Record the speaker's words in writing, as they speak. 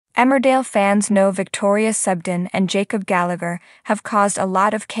Emmerdale fans know Victoria Sugden and Jacob Gallagher have caused a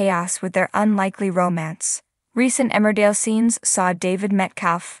lot of chaos with their unlikely romance. Recent Emmerdale scenes saw David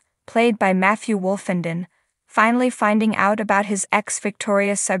Metcalfe, played by Matthew Wolfenden, finally finding out about his ex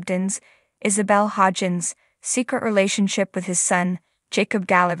Victoria Sugden's, Isabel Hodgins' secret relationship with his son, Jacob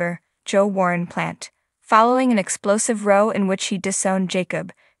Gallagher, Joe Warren Plant. Following an explosive row in which he disowned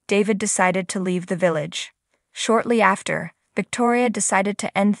Jacob, David decided to leave the village. Shortly after, Victoria decided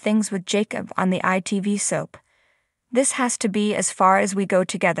to end things with Jacob on the ITV soap. "This has to be as far as we go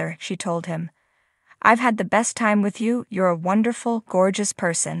together," she told him. "I've had the best time with you, you're a wonderful, gorgeous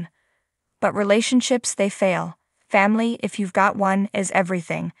person. But relationships, they fail. Family, if you've got one, is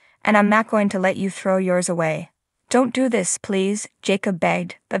everything, and I'm not going to let you throw yours away." "Don't do this, please," Jacob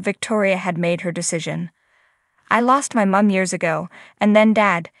begged, but Victoria had made her decision. "I lost my mum years ago, and then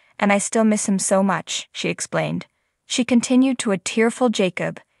Dad, and I still miss him so much," she explained. She continued to a tearful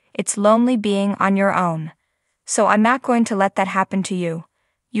Jacob, "It's lonely being on your own. So I'm not going to let that happen to you.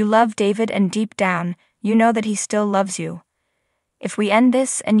 You love David and deep down, you know that he still loves you. If we end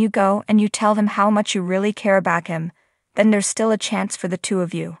this and you go and you tell him how much you really care about him, then there's still a chance for the two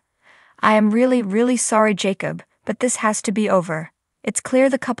of you. I am really, really sorry, Jacob, but this has to be over. It's clear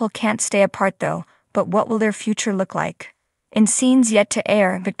the couple can't stay apart though, but what will their future look like?" In scenes yet to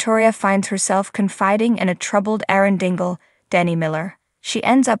air, Victoria finds herself confiding in a troubled Aaron Dingle, Denny Miller. She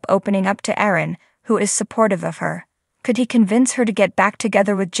ends up opening up to Aaron, who is supportive of her. Could he convince her to get back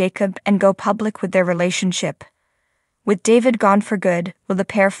together with Jacob and go public with their relationship? With David gone for good, will the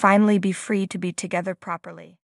pair finally be free to be together properly?